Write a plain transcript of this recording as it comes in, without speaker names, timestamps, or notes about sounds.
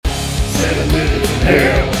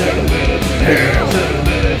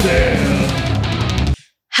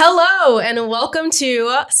Hello and welcome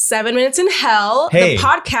to 7 Minutes in Hell, the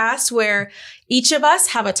podcast where each of us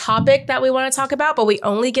have a topic that we want to talk about, but we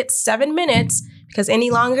only get 7 minutes because any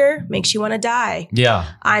longer makes you want to die.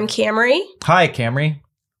 Yeah. I'm Camry. Hi, Camry.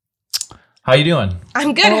 How you doing?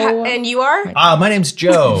 I'm good. And you are? My name's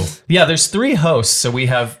Joe. Yeah, there's 3 hosts, so we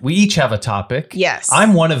each have a topic. Yes.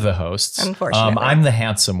 I'm one of the hosts. Unfortunately. I'm the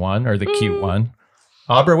handsome one or the cute one.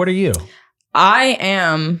 Abra, what are you? I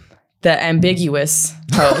am the ambiguous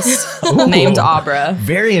host named Abra.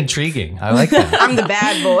 Very intriguing. I like that. I'm the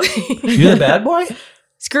bad boy. You're the bad boy?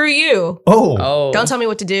 Screw you. Oh. Don't tell me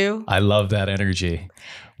what to do. I love that energy.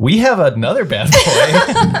 We have another bad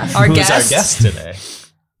boy. Our who's guest. our guest today.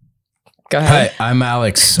 Go ahead. Hi, I'm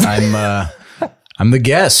Alex. I'm the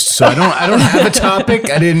guest, so I don't have a topic.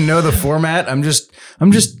 I didn't know the format. I'm just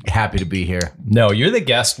happy to be here. No, you're the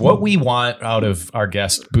guest. What we want out of our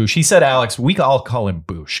guest, Boosh. He said Alex. We all call him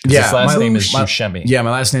Boosh. Yeah, his last name is Buscemi. Yeah,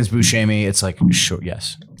 my last name's Buscemi. It's like sure,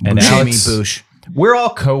 yes. And Buscemi, Alex, Boosh. We're We're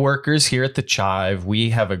all coworkers here at the Chive.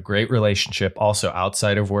 We have a great relationship also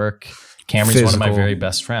outside of work. Camry's one of my very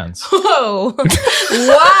best friends. Oh,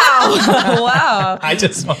 wow. Wow. I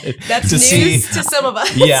just wanted That's to news see. to some of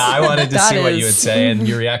us. Yeah, I wanted to That see what you is- would say, and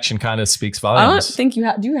your reaction kind of speaks I don't volumes. think you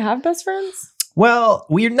have. Do you have best friends? Well,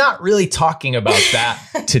 we're not really talking about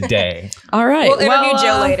that today. All right. We'll interview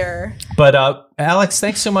Joe later. But Alex,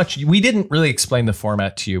 thanks so much. We didn't really explain the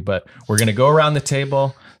format to you, but we're going to go around the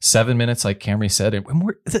table, 7 minutes, like Camry said. And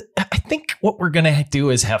I think what we're going to do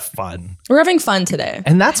is have fun. We're having fun today.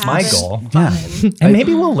 And that's my Having goal. fun. And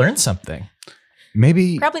maybe we'll learn something.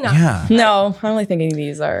 Maybe Probably not. Yeah. No, I don't really think any of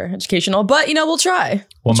these are educational, but we'll try.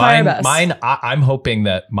 Well, Try our best. I'm hoping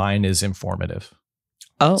that mine is informative.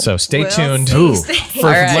 Oh, So stay We'll tuned see. Ooh. for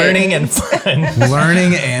All right. learning and fun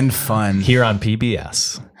Learning and fun. here on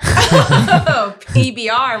PBS. Oh,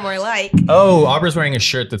 PBR, more like. Oh, Abra's wearing a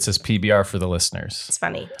shirt that says PBR for the listeners. It's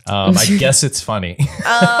funny. I guess it's funny.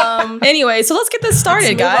 Anyway, so let's get this started,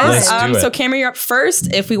 move guys. on. Let's do it. So Cameron, you're up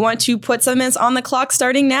first. If we want to put 7 minutes on the clock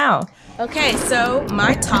starting now. Okay, so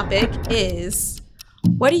my topic is,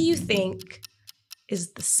 what do you think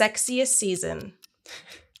is the sexiest season?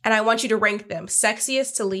 And I want you to rank them,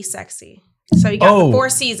 sexiest to least sexy. So you got the 4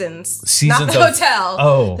 seasons, not the of- hotel.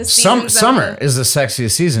 oh. The seasons of Summer the- is the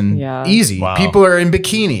sexiest season. Yeah. Easy. Wow. People are in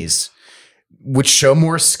bikinis, which show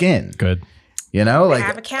more skin. Good. You know, like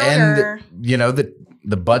have a counter. and you know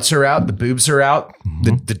the butts are out, the boobs are out,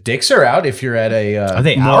 the dicks are out. If you're at a Are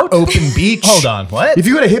they more out? open beach, Hold on. What? If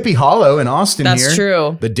you go to Hippie Hollow in Austin, That's here,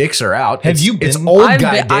 true. the dicks are out. Have It's- you It's been- old I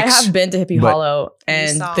guy dicks. have been to Hippie but- Hollow,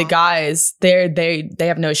 and saw. the guys, they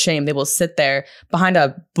have no shame. They will sit there behind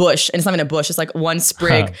a bush, and it's not even a bush; it's like one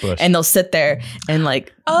sprig, Bush. and they'll sit there and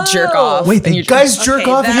like Oh. jerk off. Wait, and the you're- guys jerk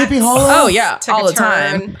Okay, off at that's- Hippie Hollow? Oh yeah, Took all a the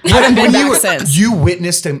time. turn. I haven't been back you, since. you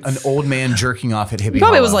witnessed an old man jerking off at Hippie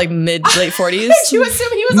Probably Hollow. was like late 40s. You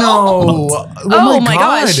assume he was no. old. Oh my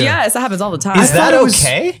gosh, yes, that happens all the time. Is that thought it was-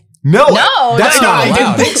 okay? No, No, that's no. not I didn't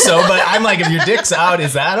allowed. think so, but I'm like, if your dick's out,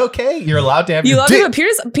 is that okay? You're allowed to have You your love dick, to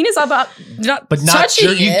have a penis about not but not touching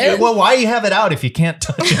jerk. it. Well, why you have it out if you can't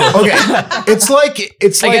touch it? Okay, it's like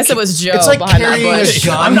I guess it was Joe It's like behind that carrying a bush.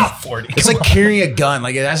 gun. I'm not 40. It's like carrying a gun.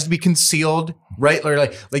 Like it has to be concealed, right? Or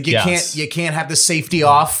like you Yes. can't have the safety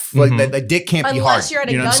off. Like the dick can't be hard. Unless you're at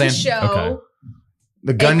a you know what gun I'm saying? show. Okay.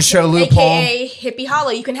 The gun show loophole. AKA Hippie Hollow,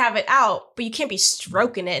 you can have it out, but you can't be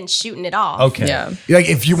stroking it and shooting it off. Okay. Yeah. Like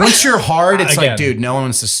if you once you're hard, it's Again. like, dude, no one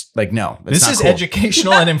wants to like no. That's This not is cool.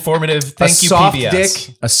 educational and informative. A Thank you, soft PBS.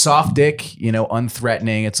 dick, a soft dick, you know,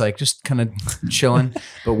 unthreatening. It's like just kind of chilling.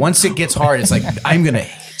 But once it gets hard, it's like I'm gonna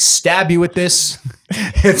stab you with this.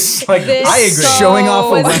 It's like This I agree. Showing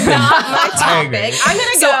off a is weapon. not my I agree. topic. I'm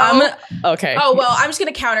gonna So go. I'm okay. Oh well, I'm just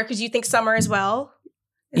gonna counter because you think summer as well.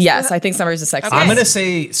 Is yes, that- I think summer is the sexiest. Okay. I'm going to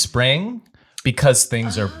say spring because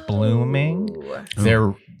things are blooming.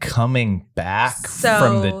 They're coming back So-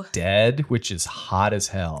 from the dead, which is hot as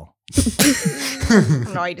hell. I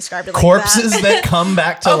don't know how you described it. Like Corpses that. that come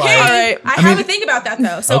back to Okay, life. All right. I have a think about that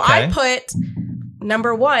though. So Okay. I put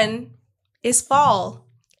number 1 is fall,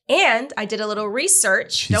 and I did a little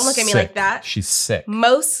research. She's Don't look at me sick. like that. She's sick.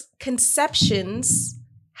 Most conceptions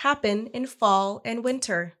happen in fall and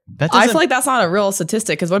winter. That I doesn't, feel like that's not a real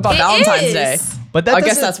statistic because what about It Valentine's is. Day? but that I guess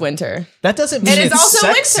doesn't- that's winter. that doesn't mean It is it's also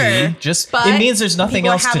sexy. winter, Just But it means there's nothing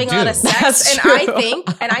people else are to having do. a lot of sex, That's and true.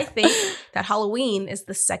 I think that Halloween is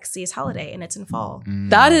the sexiest holiday, and it's in fall.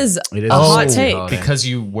 That is It is a a hot sexy take. holiday. Because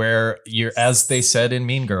you wear your, as they said in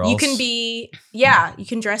Mean Girls. You can be, you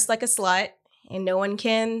can dress like a slut, and no one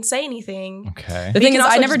can say anything. Okay. The thing you is,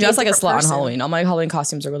 can I also never just be a dress like a different slut person. on Halloween. All my Halloween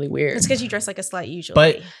costumes are really weird. It's because you dress like a slut usually.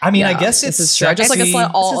 But I mean, I Yeah, guess this it's is true. I dress like a sexy.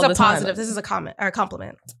 slut all This is the a time. positive. This is a comment or a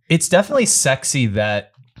compliment. It's definitely sexy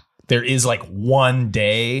that there is like one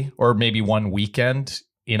day or maybe one weekend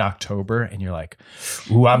in October, and you're like,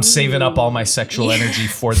 "Ooh, I'm saving up all my sexual energy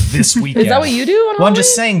for this weekend." Is that what you do on Well, I'm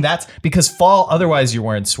just Halloween? saying that's because fall. Otherwise, you're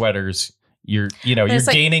wearing sweaters. You're it's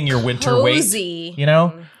like gaining your winter Cozy. weight. You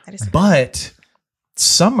know, That is but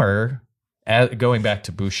summer, going back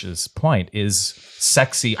to Boosh's point, is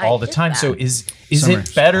sexy I all the get time. that. So is Summer's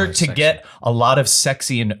it better always to sexy. get a lot of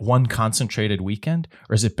sexy in one concentrated weekend,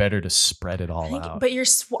 or is it better to spread it all out? But you're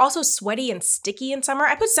also sweaty and sticky in summer.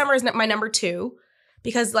 I put summer as my number 2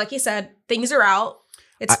 because, like you said, things are out.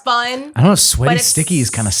 It's fun. I don't know. Sweaty, But it's- sticky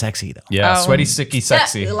is kind of sexy though. Yeah, Oh. sweaty, sticky,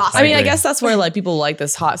 sexy. lost I mean, I agree. guess that's where like people like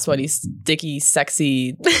this hot, sweaty, sticky,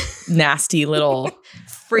 sexy, nasty little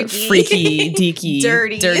freaky, deaky,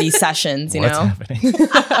 Dirty. sessions. You What's know, happening?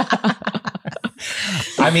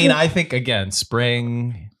 I mean, I think again,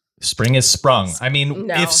 spring is sprung. I mean,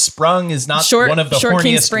 No. if sprung is not Short- one of the short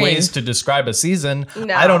king horniest spring. ways to describe a season,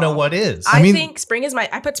 No. I don't know what is. I mean- think spring is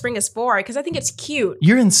I put spring as 4 because I think it's cute.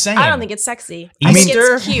 You're insane. I don't think it's sexy. I I think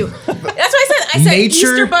Easter? it's cute. That's what I said. I said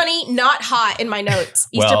Nature- Easter Bunny, not hot in my notes.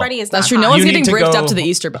 Easter Well, Bunny is not that's true. hot. No one's You getting need to bricked go- up to the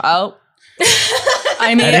Easter. Oh,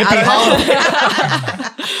 I mean, At Hippie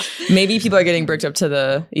I don't know. Maybe people are getting bricked up to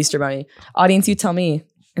the Easter Bunny. Audience, you tell me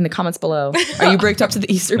in the comments below. Are you bricked up to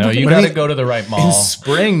the Easter No, Bunny? you But I got to mean, go to the right In mall.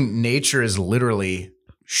 spring, nature is literally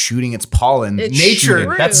shooting its pollen. It's Nature,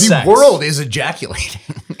 true. That's the sex. world is ejaculating.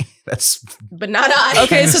 That's But not I.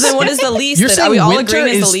 Okay, so then what is the least? You're then? saying Are we all winter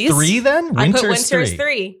agreeing is is the least? 3 then? I put Winter's winter as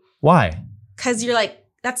 3 Why? because you're like,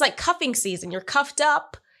 that's like cuffing season. You're cuffed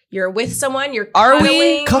up. You're with someone. You're Are cuddling.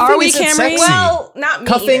 we? Cuffing Are we, isn't Camry? sexy. Well, not me.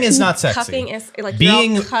 Cuffing either. is not sexy. Cuffing is like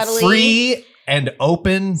Being you're all cuddly. free and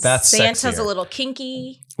open, that's Santa's sexier. a little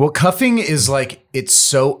kinky. well, cuffing is like it's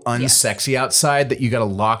so unsexy outside that you got to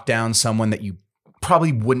lock down someone that you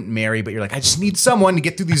probably wouldn't marry, but you're like, I just need someone to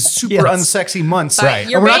get through these super Yes. unsexy months. But Right.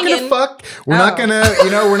 you're And we're not banging. gonna fuck. We're not gonna,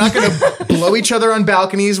 we're not gonna blow each other on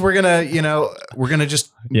balconies. We're gonna, we're gonna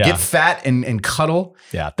just Yeah. get fat and cuddle.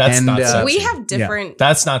 Yeah, that's And, not sexy. We have different.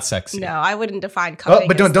 That's not sexy. No, I wouldn't define cuffing. Oh,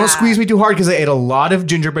 but don't squeeze me too hard because I ate a lot of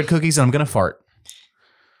gingerbread cookies and I'm gonna fart.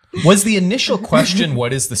 Was the initial question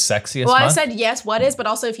what is the sexiest Well, I month? said yes. What is? But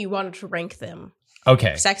also, if you wanted to rank them,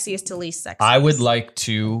 Okay. sexiest to least sexiest. I would like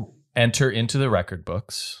to enter into the record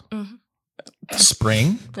books.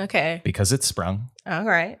 Spring, Okay. because it's sprung. All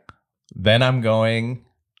right. Then I'm going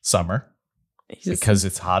summer, He's just- because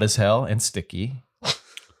it's hot as hell and sticky.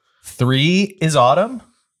 3 is autumn,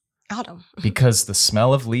 Autumn. because the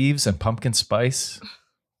smell of leaves and pumpkin spice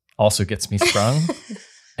also gets me sprung.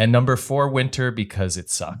 And number 4, winter, because it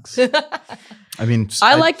sucks. I mean,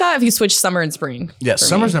 I like that if you switch summer and spring. Yeah, for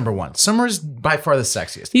summer's me. number 1. Summer's by far the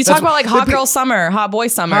sexiest. You That's talk about like what- hot girl summer, hot boy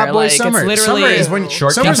summer. Hot boy like, summer. It's literally Summer is when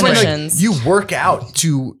Short summer's when like, definitions. you work out.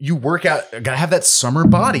 Gotta have that summer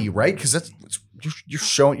body, right? Because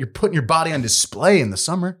you're putting your body on display in the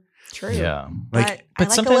summer. True. Yeah. But, Like, I but like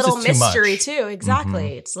a sometimes little it's too mystery much. too.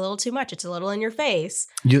 Exactly. It's a little too much. It's a little in your face.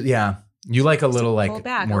 You like a little Pull like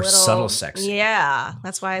back, a more little- subtle sex. Yeah.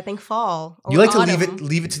 That's why I think fall. or You like to autumn.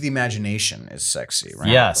 leave it to the imagination is sexy, right?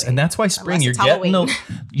 Yes, and that's why spring. Unless You're it's getting the Halloween.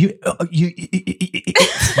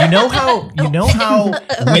 you know how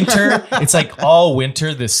winter. It's like all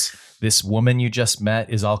winter. This woman you just met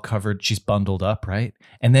is all covered. She's bundled up, right?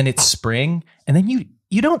 And then it's spring, and then you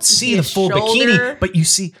don't see the full shoulder. bikini, but you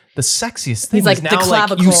see the sexiest thing. He's like is the now like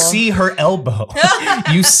you clavicle. see her elbow,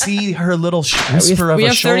 you see her little whisper of we a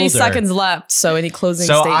have 30 shoulder. seconds left. So any closing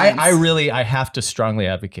So statements? I have to strongly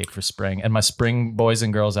advocate for spring, and my spring boys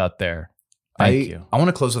and girls out there. Thank you. I want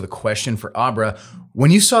to close with a question for Abra.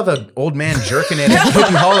 When you saw the old man jerking it at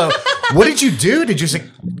Hippie Hollow, what did you do? Did you say,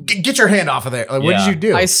 get your hand off of there? Like, what Yeah. did you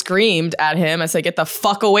do? I screamed at him. I said, "Get the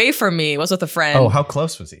fuck away from me!" I was with a friend. Oh, how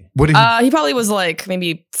close was he? What He probably was like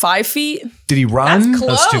maybe 5 feet. did he run? That's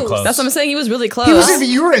close. That's too close. That's what I'm saying. He was really close. He was in,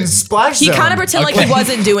 you were in splash He zone. kind of pretended like Okay. he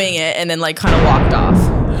wasn't doing it, and then like kind of walked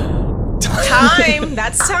off. Time.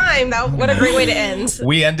 That's time. What a great way to end.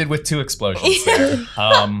 We ended with 2 explosions there.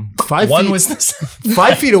 5 One feet. was this.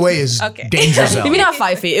 5 feet away is Okay. danger zone. Maybe not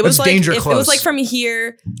 5 feet. It was That's like danger it was close. like from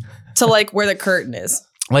here to like where the curtain is.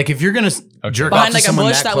 Like if you're gonna jerk Behind off like to a someone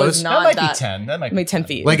bush that that close? was That not might that. be 10. That might Maybe be 10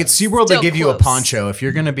 feet. Like at SeaWorld, they Still give you a close. poncho if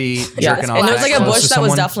you're gonna be jerking off. And there was that like a close bush to that was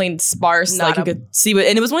someone. definitely sparse. Not Like you a- could see it.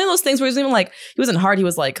 And it was one of those things where he wasn't even like, he wasn't hard. He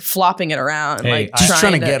was like flopping it around. Hey, like just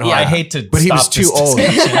trying to get hard. I hate to But he was stop this too old.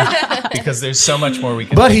 discussion because there's so much more we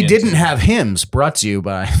can But dig he into. didn't have hymns brought to you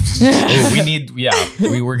by. Ooh,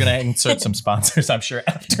 we were going to insert some sponsors, I'm sure,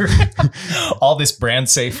 after all this brand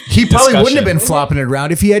safe. He probably wouldn't have been flopping it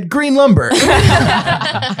around if he had green lumber.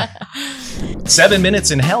 7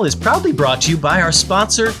 Minutes in Hell is proudly brought to you by our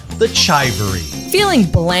sponsor, The Chivery. Feeling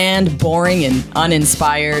bland, boring, and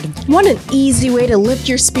uninspired. Want an easy way to lift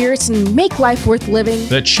your spirits and make life worth living?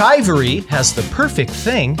 The Chivery has the perfect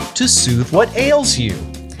thing to soothe what ails you.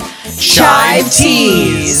 Chive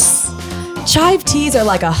teas. Chive teas are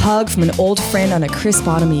like a hug from an old friend on a crisp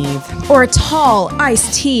autumn eve. Or a tall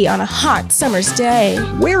iced tea on a hot summer's day?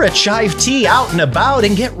 Wear a chive tea out and about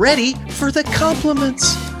and get ready for the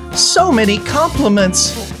compliments. So many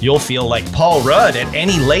compliments. You'll feel like Paul Rudd at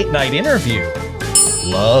any late night interview.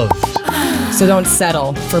 Loved. So don't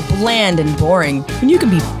settle for bland and boring when you can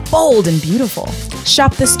be bold and beautiful.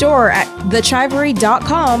 Shop the store at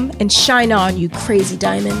thechivery.com and shine on, you crazy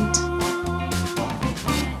diamond.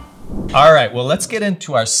 All right, well, let's get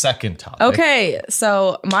into our second topic. Okay,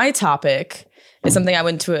 so my topic is something I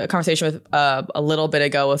went to a conversation with a little bit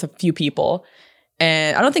ago with a few people.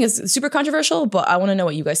 And I don't think it's super controversial, but I want to know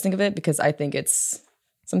what you guys think of it because I think it's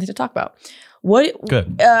something to talk about. What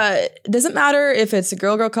Good. Doesn't matter if it's a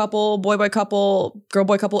girl couple, boy couple,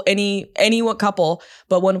 girl-boy couple, any one couple,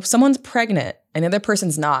 but when someone's pregnant and the other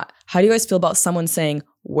person's not, how do you guys feel about someone saying,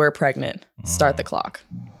 we're pregnant? Start the clock.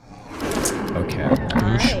 Okay.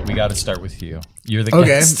 Boosh, we got to start with you. You're the Okay.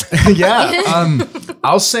 guest. Yeah.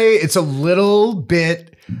 I'll say it's a little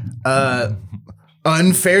bit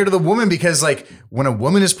unfair to the woman because like when a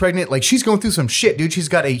woman is pregnant, like she's going through some shit, dude. She's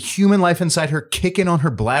got a human life inside her kicking on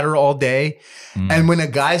her bladder all day. And when a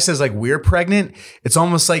guy says like we're pregnant, it's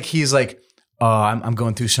almost like he's like, oh, I'm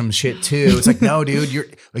going through some shit too. It's like, no, dude,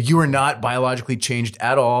 you are not biologically changed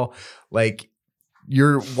at all. Like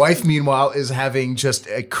your wife, meanwhile, is having just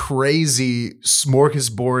a crazy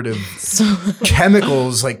smorgasbord of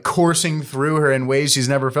chemicals like coursing through her in ways she's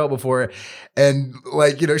never felt before. And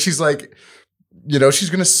like, she's like, she's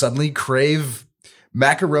going to suddenly crave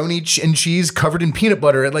macaroni and cheese covered in peanut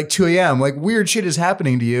butter at like 2 a.m. Like weird shit is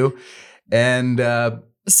happening to you. And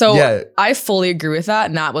So yeah. I fully agree with that.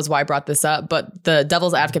 And that was why I brought this up. But the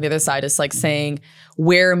devil's advocate on the other side is like saying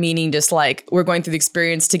we're meaning just like we're going through the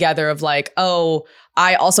experience together of like, oh,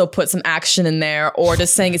 I also put some action in there, or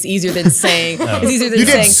just saying it's easier than saying it's easier than You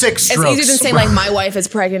did saying 6 it's easier than strokes. saying like my wife is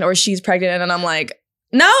pregnant or she's pregnant. And I'm like,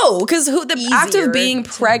 no, because the act Easier of being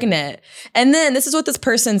pregnant. And then this is what this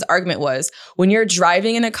person's argument was. When you're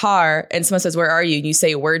driving in a car and someone says, where are you? And you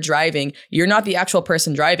say, we're driving, you're not the actual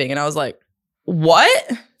person driving. And I was like,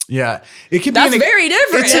 what? yeah, it could That's be very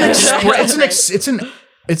different.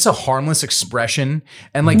 It's a harmless expression.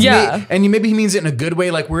 And like, Yeah. maybe he means it in a good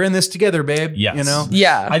way. Like we're in this together, babe. Yes.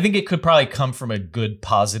 Yeah. I think it could probably come from a good,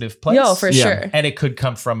 positive place. No, for Yeah. sure. And it could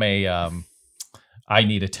come from a I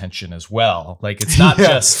need attention as well. Like it's not Yeah.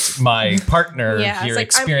 just my partner Yeah, it's here like,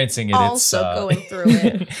 experiencing it. Also It's going through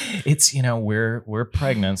it. it's we're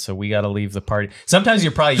pregnant, so we got to leave the party. Sometimes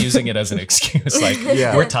you're probably using it as an excuse, like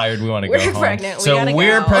Yeah. we're tired, we want to go We're home. pregnant, we so gotta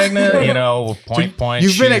we're go. pregnant. Point.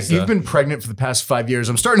 You've been pregnant for the past 5 years.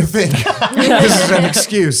 I'm starting to think this is an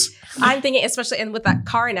excuse. I'm thinking, especially and with that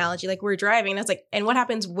car analogy, like we're driving, and it's like, and what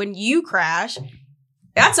happens when you crash?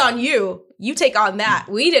 That's on you. You take on that.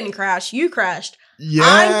 We didn't crash. You crashed. Yeah.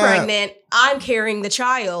 I'm pregnant. I'm carrying the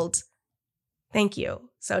child. Thank you.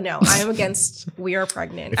 So no, I am against we are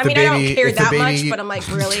pregnant. If I the mean, I don't baby- care if the that baby much, but I'm like,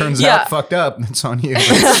 really? Turns Yeah. out fucked up. It's on you.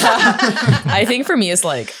 I think for me, it's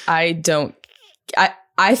like, I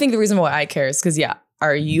think the reason why I care is because, yeah,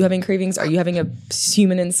 are you having cravings? Are you having a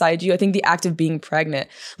human inside you? I think the act of being pregnant,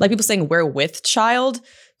 like people saying we're with child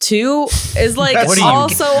too, is like That's- What are you,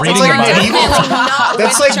 also reading on your our- Bible? Definitely not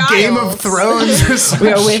That's with like Game child. of Thrones or something.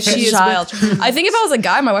 We are with She is child. I think if I was a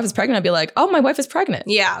guy, my wife is pregnant, I'd be like, oh, my wife is pregnant.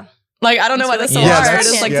 Yeah. Like, I don't know why That's that's so really hard. pregnant.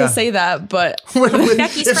 Just like Yeah. to say that, but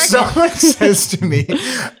Becky's if pregnant. someone says to me,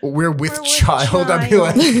 we're with child, I'd be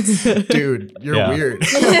like, dude, you're Yeah. weird.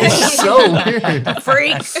 It's so weird.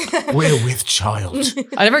 Freak. We're with child.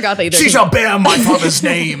 I never got that either. She shall bear my father's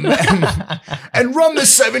name and run the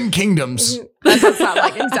 7 kingdoms. That does sound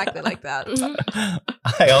like exactly like that.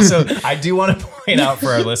 I do want to point out for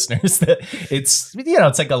our listeners that it's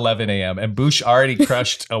like 11 a.m. and Boosh already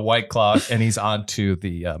crushed a White Claw and he's on to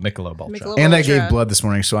the Michelob Ultra. Michelob And I Ultra. gave blood this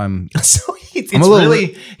morning, so So it's I'm a little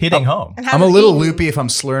really hitting home. And I'm a haven't little eaten. loopy if I'm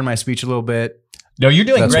slurring my speech a little bit. No, you're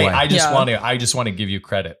doing That's great. why. I just want to give you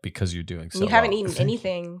credit because you're doing so You haven't well. eaten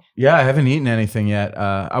anything. Yeah, I haven't eaten anything yet.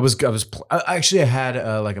 I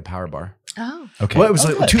had like a power bar. Oh. Okay. Well, it was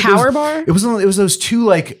like Power bar? It was those two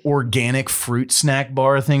like organic fruit snack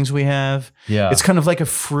bar things we have. Yeah. It's kind of like a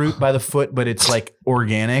fruit by the foot, but it's like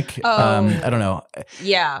organic. Oh. I don't know.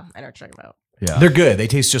 Yeah, I know what you're talking about. Yeah. They're good. They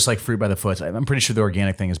taste just like fruit by the foot. I'm pretty sure the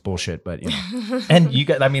organic thing is bullshit, but you know. And you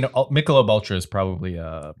got, I mean, Michelob Ultra is probably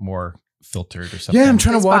more filtered or something. Yeah, I'm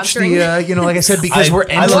trying to watch the, like I said, because we're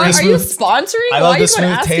I love entering. this Are you smooth- sponsoring? I Why love are the you smooth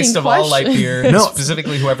asking taste of all light questions? beer. No.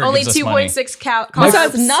 Specifically, whoever Only gives us money. 2.6 calories. This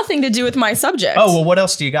has nothing to do with my subject. Oh, well, what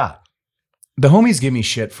else do you got? The homies give me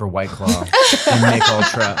shit for White Claw and Make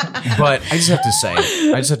Ultra, but I just have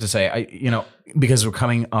to say, because we're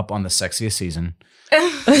coming up on the sexiest season,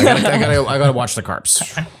 I gotta watch the carbs.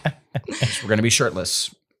 We're gonna be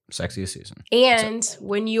shirtless. Sexiest season. And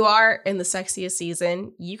when you are in the sexiest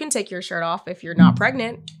season, you can take your shirt off if you're not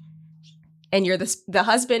pregnant, and you're the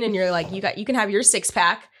husband, and you're like you can have your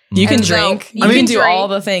 6-pack. You can And so drink. you You can can do drink. all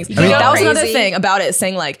the things. You can go That was another crazy. thing about it,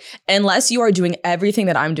 saying like, unless you are doing everything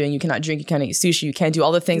that I'm doing, you cannot drink, you can't eat sushi, you can't do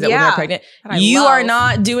all the things that women are pregnant. that I You love. are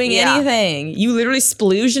not doing Yeah. anything. You literally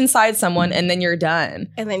splooge inside someone and then you're done.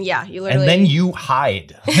 And then you literally And then you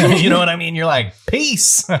hide. You know what I mean? You're like,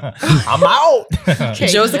 peace. I'm out. Okay.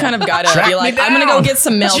 Joe's the kind of guy to Track be me like, I'm gonna down. go get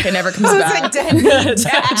some milk and never comes Joe's back. a deadbeat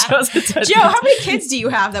dad. Joe's a deadbeat Joe, how many kids do you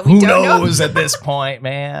have that we Who don't knows at this point,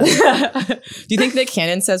 man? Do you think Nick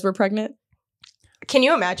Cannon says we're pregnant? know? Can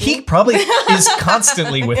you imagine? He probably is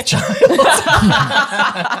constantly with child.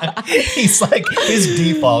 He's like, his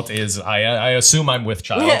default is, I assume I'm with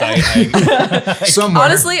child. Somewhere.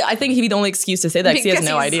 Honestly, I think he'd be the only excuse to say that because he has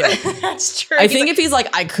no idea. That's true. I think if he's like,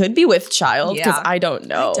 I could be with child because Yeah. I don't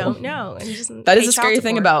know. I don't know. And just That is pay the child scary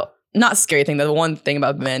thing support. about, not scary thing, the one thing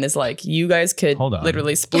about men is like, you guys could Hold on.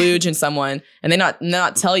 literally splooge in someone and they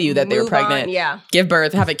not tell you that they were Move on, pregnant, Yeah. give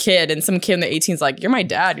birth, have a kid, and some kid in the 18s like, you're my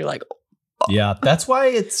dad. You're like, Yeah, that's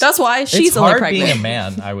why that's why she's it's only hard pregnant. being a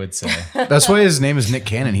man, I would say. That's why his name is Nick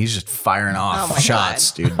Cannon. He's just firing Oh off my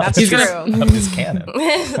shots, God. dude. That's He's true. gonna- Up his cannon.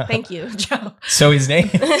 Thank you, Joe. So his name,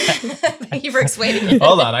 Thank you for explaining it.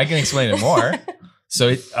 hold on, I can explain it more.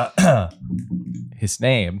 So his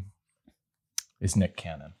name is Nick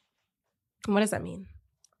Cannon. What does that mean?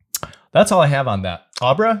 That's all I have on that.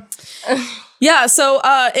 Abra? Yeah. So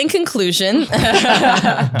in conclusion,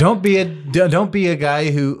 Don't be a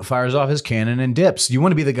guy who fires off his cannon and dips. You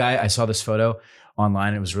want to be the guy. I saw this photo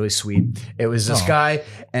online. It was really sweet. It was this guy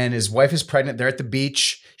and his wife is pregnant. They're at the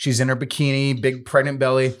beach. She's in her bikini, big pregnant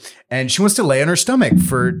belly, and she wants to lay on her stomach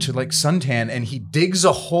to like suntan. And he digs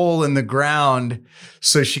a hole in the ground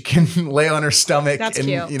so she can lay on her stomach. That's and,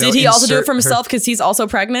 cute. did he also do it insert for her- himself because he's also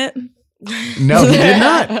pregnant? No, he did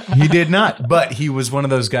not. He did not. But he was one of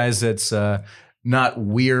those guys that's not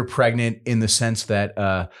we're pregnant in the sense that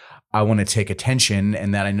I want to take attention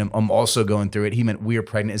and that I'm also going through it. He meant we're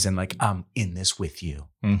pregnant as in like, I'm in this with you.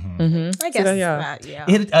 Mm-hmm. Mm-hmm. I guess yeah. that, yeah.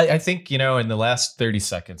 I think, in the last 30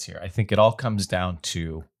 seconds here, I think it all comes down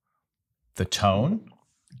to the tone,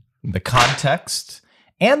 the context,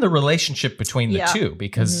 and the relationship between the two.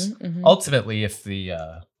 Because ultimately, if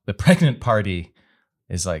the pregnant party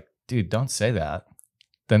is like, dude, don't say that,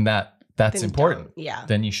 then that's Then important. don't. Yeah.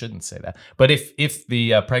 Then you shouldn't say that. But if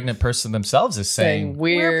the pregnant person themselves is saying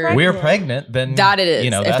we're we're pregnant, then that it is.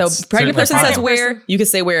 If that's the pregnant person certainly says fine. where, you can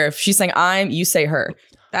say where. If she's saying I'm, you say her.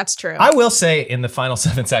 That's true. I will say in the final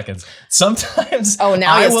 7 seconds, sometimes Oh,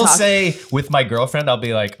 now he I has will talk. say with my girlfriend, I'll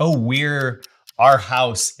be like, oh, we're our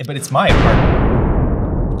house, but it's my apartment.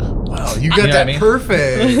 Wow, you got know what that I mean?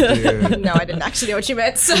 perfect, dude. no, I didn't actually know what you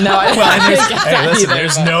meant. So. No, I Well, didn't hey, listen,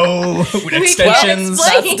 there's no extensions.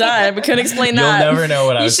 explain. That's done. We couldn't explain You'll that. never know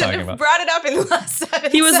what I You was should talking have about. brought it up in the last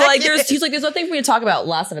 7 He was like, seconds. he's like, there's nothing for me to talk about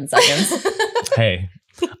last 7 seconds. Hey,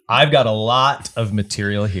 I've got a lot of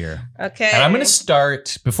material here. Okay. And I'm going to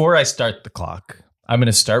start, before I start the clock, I'm going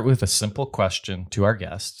to start with a simple question to our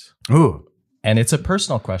guest. Ooh. And it's a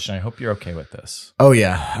personal question. I hope you're okay with this. Oh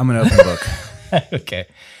yeah, I'm gonna open the book. Okay.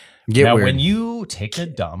 Get now, weird. when you take a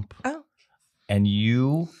dump Oh. and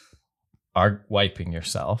you are wiping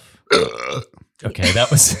yourself, okay, that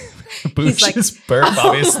was Boosh's burp,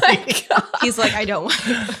 obviously. He's like, I don't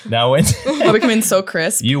want. Now, when We're becoming so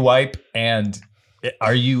crisp. you wipe, and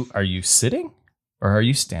are you sitting or are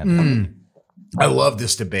you standing? I love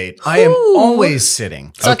this debate. I am always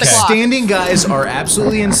sitting. Start the clock. Standing guys are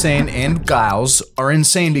absolutely insane, and gals are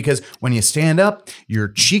insane because when you stand up, your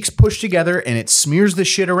cheeks push together and it smears the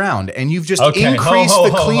shit around, and you've just increased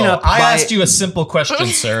the cleanup. I by- asked you a simple question,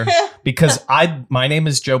 sir, because my name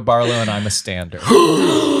is Joe Barlow and I'm a stander.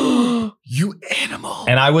 You animal.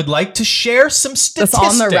 And I would like to share some statistics.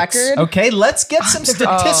 That's on the record? Okay, let's get some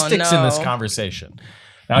statistics in this no. conversation.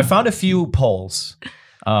 Now, I found a few polls.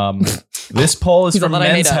 This poll is from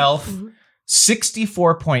Men's Health.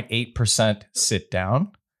 64.8% sit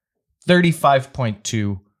down,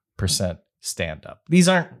 35.2% stand up. These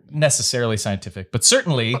aren't necessarily scientific, but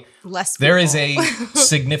certainly there is a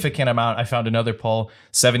significant amount. I found another poll,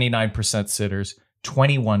 79% sitters,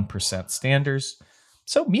 21% standers.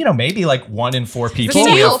 So, maybe like 1 in 4 people.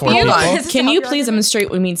 Can you please demonstrate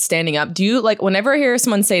what it means standing up? Do you like whenever I hear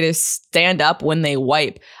someone say they stand up when they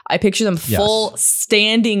wipe, I picture them full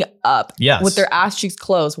standing up with their ass cheeks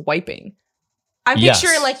closed, wiping. I'm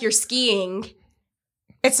picturing like you're skiing.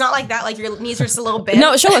 It's not like that. Like your knees are just a little bent.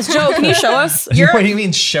 No, show us, Joe. Can you show us? What do you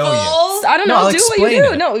mean show you? I don't know. Do what you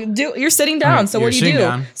do. No, You're sitting down. Right, so what do you do?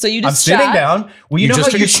 Down. So you just I'm sitting down. Well, you know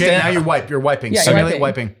just how you stand. Now you're wiping. Yeah, Simulate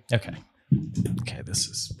wiping. Okay. This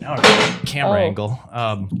is now a camera angle.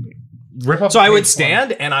 So I would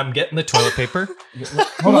stand and I'm getting the toilet paper.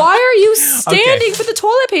 Why are you standing for the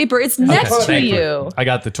toilet paper? It's next to you. I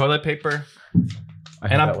got the toilet paper.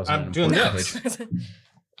 And I'm doing this.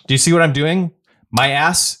 Do you see what I'm doing? My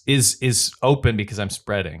ass is open because I'm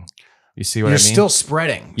spreading. You see what I mean? You're still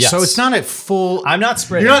spreading. Yes. So it's not at full. I'm not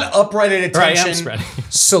spreading. You're not upright at attention. I am spreading.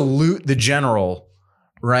 Salute the general,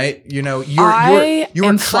 right? You are am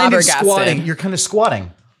kind of flabbergasted. squatting. You're kind of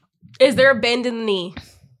squatting. Is there a bend in the knee?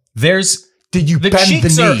 Did you bend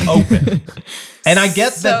cheeks the knee? are open. And I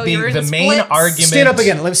get that the main argument. Stand up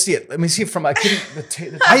again. Let me see it. Let me see it from. I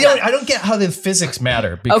don't get how the physics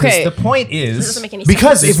matter because the point is this doesn't make any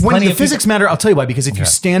because sense. if when the physics matter, I'll tell you why. Because if you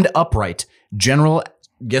stand upright, general,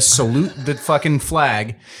 salute the fucking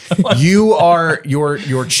flag.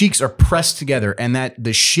 Your cheeks are pressed together, and that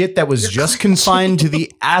the shit that was just confined to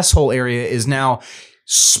the asshole area is now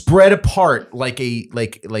spread apart like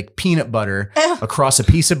peanut butter across a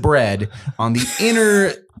piece of bread on the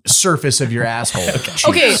inner surface of your asshole.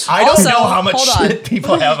 Okay. I don't know how much shit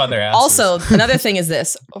people have on their asses. Also, another thing is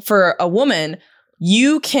this. For a woman,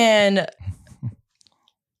 you can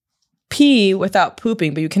pee without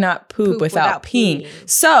pooping, but you cannot poop without peeing.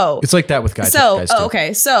 So it's like that with guys. So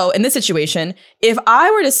in this situation, if I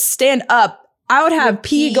were to stand up, I would have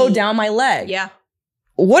pee go down my leg. Yeah.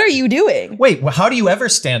 What are you doing? Wait, how do you ever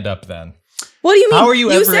stand up then? What do you mean? How are you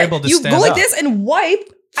ever able to stand up? You go like this and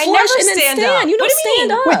wipe. I never stand up. You don't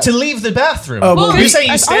stand up. Wait, to leave the bathroom. Well, you're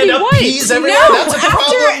saying you stand up, pees everywhere? That's a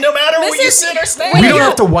problem no matter where you sit or stand. We don't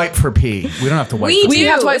have to wipe for pee. We don't have to wipe for pee. We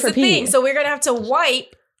have to wipe for pee. So we're going to have to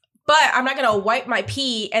wipe, but I'm not going to wipe my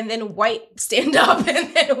pee and then stand up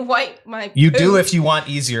and then wipe my poop. You do if you want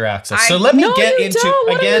easier access. So let me get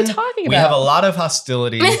into, again, we have a lot of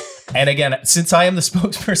hostility. And again, since I am the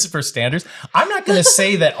spokesperson for standers, I'm not going to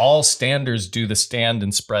say that all standers do the stand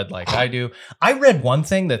and spread like I do. I read one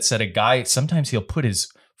thing that said a guy, sometimes he'll put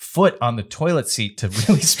his foot on the toilet seat to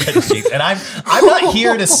really spread his cheeks. And I'm not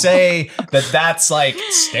here to say that that's like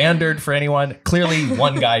standard for anyone. Clearly,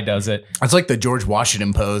 one guy does it. It's like the George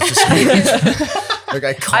Washington pose. I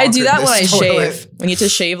do that when I shave. When you have to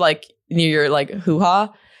shave like near your like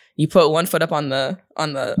hoo-ha, you put one foot up on the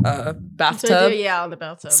bathtub. On the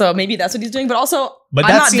bathtub. So maybe that's what he's doing. But also,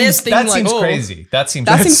 that seems crazy. That seems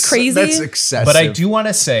crazy. That's excessive. But I do want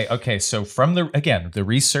to say, okay, so from the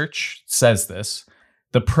research says this.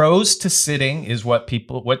 The pros to sitting is what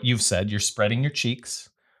you've said. You're spreading your cheeks.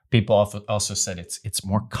 People also said it's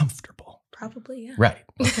more comfortable. Probably, yeah. Right.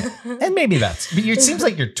 Okay. And maybe but it seems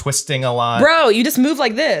like you're twisting a lot. Bro, you just move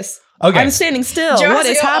like this. Okay. I'm standing still. Josie, what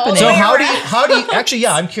is happening? So how do you actually,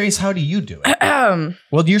 yeah, I'm curious, how do you do it?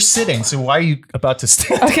 Well, you're sitting, so why are you about to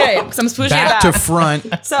stand? Okay, so I'm pushing back it back to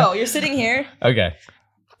front. So you're sitting here. Okay.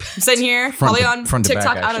 I'm sitting here, probably on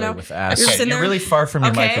TikTok. I don't know. With ass. Okay, you're really far from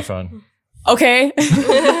your microphone. Okay.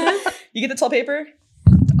 You get the toilet paper.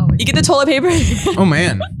 You get the toilet paper. Oh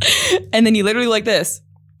man. And then you literally like this.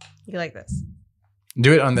 You like this.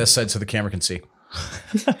 Do it on this side so the camera can see.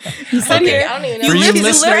 You sit here. I don't even know. For you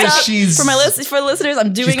listeners, for listeners,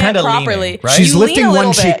 I'm doing it properly. Leaning, right? She's lifting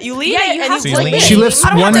one cheek. You lean Yeah, it you and have you to like lean. She lifts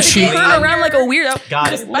one cheek. Turn around like a weirdo.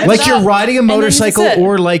 Got it. Like you're riding a motorcycle sit.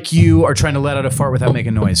 or like you are trying to let out a fart without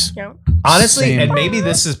making noise. Yeah. Honestly, Same. and maybe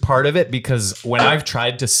this is part of it because when I've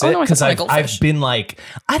tried to sit, no, I because sound like a I've goldfish. been like,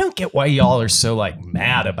 I don't get why y'all are so like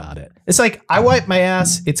mad about it. It's like, I wipe my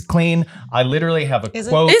ass, it's clean. I literally have a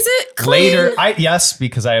quote. Is it clean? Later, yes,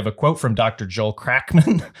 because I have a quote from Dr. Joel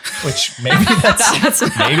Crackman, which maybe that's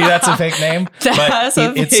a fake name. But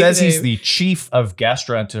it says he's the chief of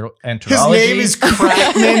gastroenterology. His name is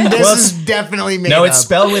Crackman. This is definitely made up. No, it's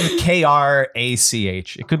spelled with Krach.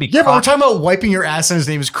 It could be. Yeah, but we're talking about wiping your ass and his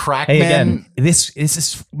name is Crackman. Hey, again, this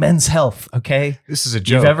is Men's Health, okay? This is a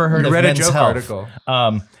joke. You've ever heard of read Men's a joke Health? article.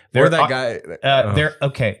 Or that guy.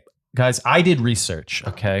 Okay, guys, I did research,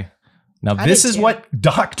 okay? Now, this is what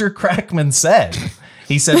Dr. Crackman said.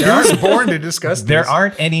 He said There aren't born to discuss this. there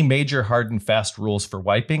aren't any major hard and fast rules for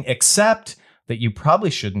wiping, except that you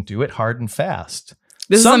probably shouldn't do it hard and fast.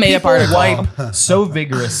 This is a made-up article. Wipe so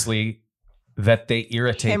vigorously that they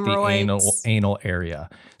irritate the anal area.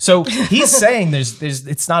 So he's saying there's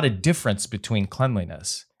it's not a difference between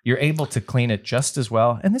cleanliness. You're able to clean it just as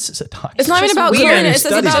well. And this is a doctor. It's not even about cleanliness.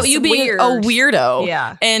 It's about you being weird. a weirdo.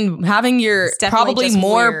 Yeah. And having your probably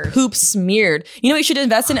more weird. poop smeared. You know, you should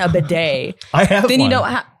invest in a bidet. I have then one. you don't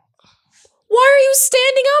have. Why are you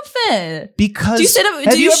standing up then? Because do you stand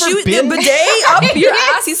up? Do you shoot the bidet up your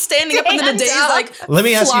ass? He's standing up, and the bidet is like. Let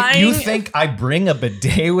me ask flying. you. You think I bring a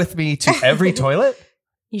bidet with me to every toilet?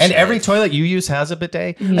 And every toilet you use has a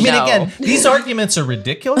bidet? I mean, again, these arguments are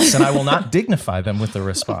ridiculous, and I will not dignify them with a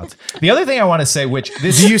response. The other thing I want to say, which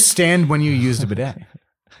this do you stand when you use the bidet?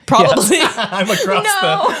 Probably. Yes. I'm across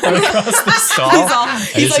the stall.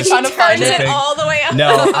 He's like trying to find it all the way up.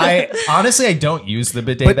 No, I don't use the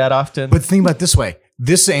bidet that often. But think about it this way.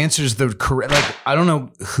 This answers the correct, like, I don't know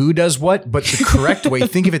who does what, but the correct way,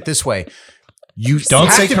 think of it this way. You don't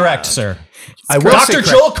say correct, sir. I will Dr.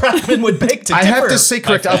 Joel Crackman would beg to differ. I have to say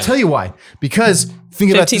correct. I'll tell you why. Because think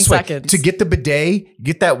about it this way. 15 seconds. To get the bidet,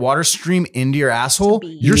 get that water stream into your asshole,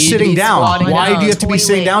 you're need sitting to be down. squatting Why down. do you have to be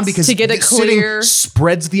sitting down? Because To get it clear. sitting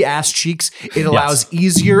spreads the ass cheeks. It allows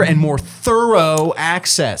easier and more thorough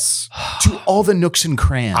access to all the nooks and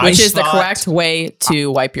crannies. Which is the correct way to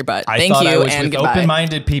wipe your butt. Thank I you was and with goodbye.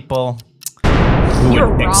 open-minded people who You're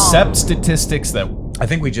would wrong. accept statistics that I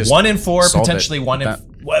think we just 1 in 4, solved potentially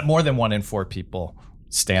it. more than 1 in 4 people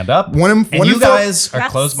stand up. One in you 4 guys are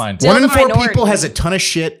That's closed-minded. still 1 in 4 minority. people has a ton of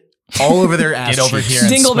shit all over their ass. Get over cheeks. here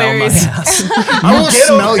and smell my Dingleberries. ass. I will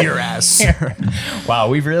smell your ass. Wow,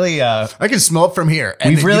 we've really I can smell it from here.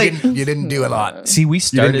 And We've really- you didn't do a lot. see. We do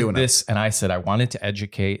started enough. this, and I said I wanted to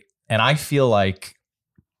educate, and I feel like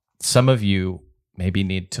some of you maybe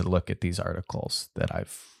need to look at these articles that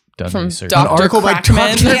I've done From research. Dr. An article by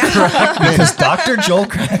Crackman. Dr. Crackman. Because Dr. Joel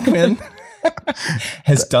Crackman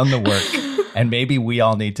has done the work, and maybe we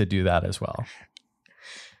all need to do that as well.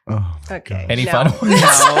 Okay. Any no. final words?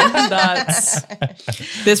 No,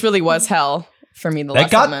 this really was hell for me. The That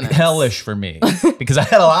last got minutes. hellish for me because I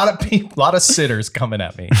had a lot of sitters coming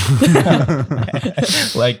at me,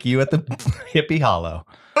 like you at the Hippie Hollow.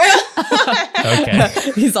 Okay,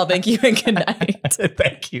 He's all thank you and good night.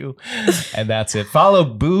 thank you, and that's it. Follow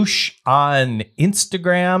Boosh on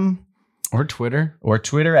Instagram Or Twitter. or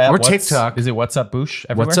Twitter at Or what's- TikTok. Is it What's Up Boosh?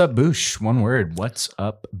 Everywhere? What's up, Boosh? One word. What's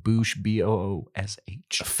up, Boosh?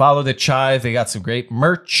 BOOSH. Follow the Chive. They got some great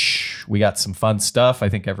merch. We got some fun stuff. I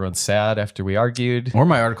think everyone's sad after we argued. Or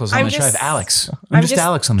my articles on I'm the just- Chive. Alex. I'm just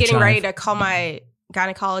Alex on the getting Chive. ready to call my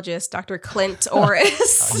gynecologist, Dr. Clint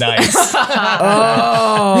Orris. Nice.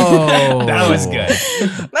 Oh. That was good.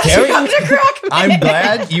 That's Carrie, Dr. Crackman. I'm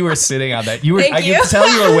glad you were sitting on that. You were. Thank I you. could tell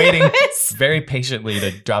you were waiting very patiently to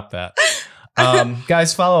drop that.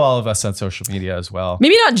 Guys, follow all of us on social media as well.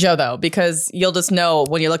 Maybe not Joe though, because you'll just know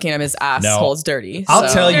when you're looking at him, his asshole's dirty. I'll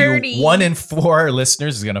so. tell Dirty. you, 1 in 4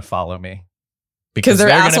 listeners is going to follow me because their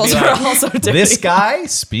they're gonna assholes be are like, also dirty. This guy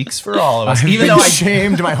speaks for all of us, I've even been though I.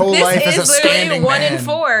 shamed my whole life This as a is literally standing 1 man. in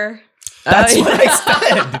 4. That's yeah. what I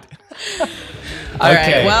said. All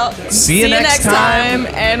Okay. right. Well, See you next time,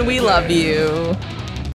 and we love you.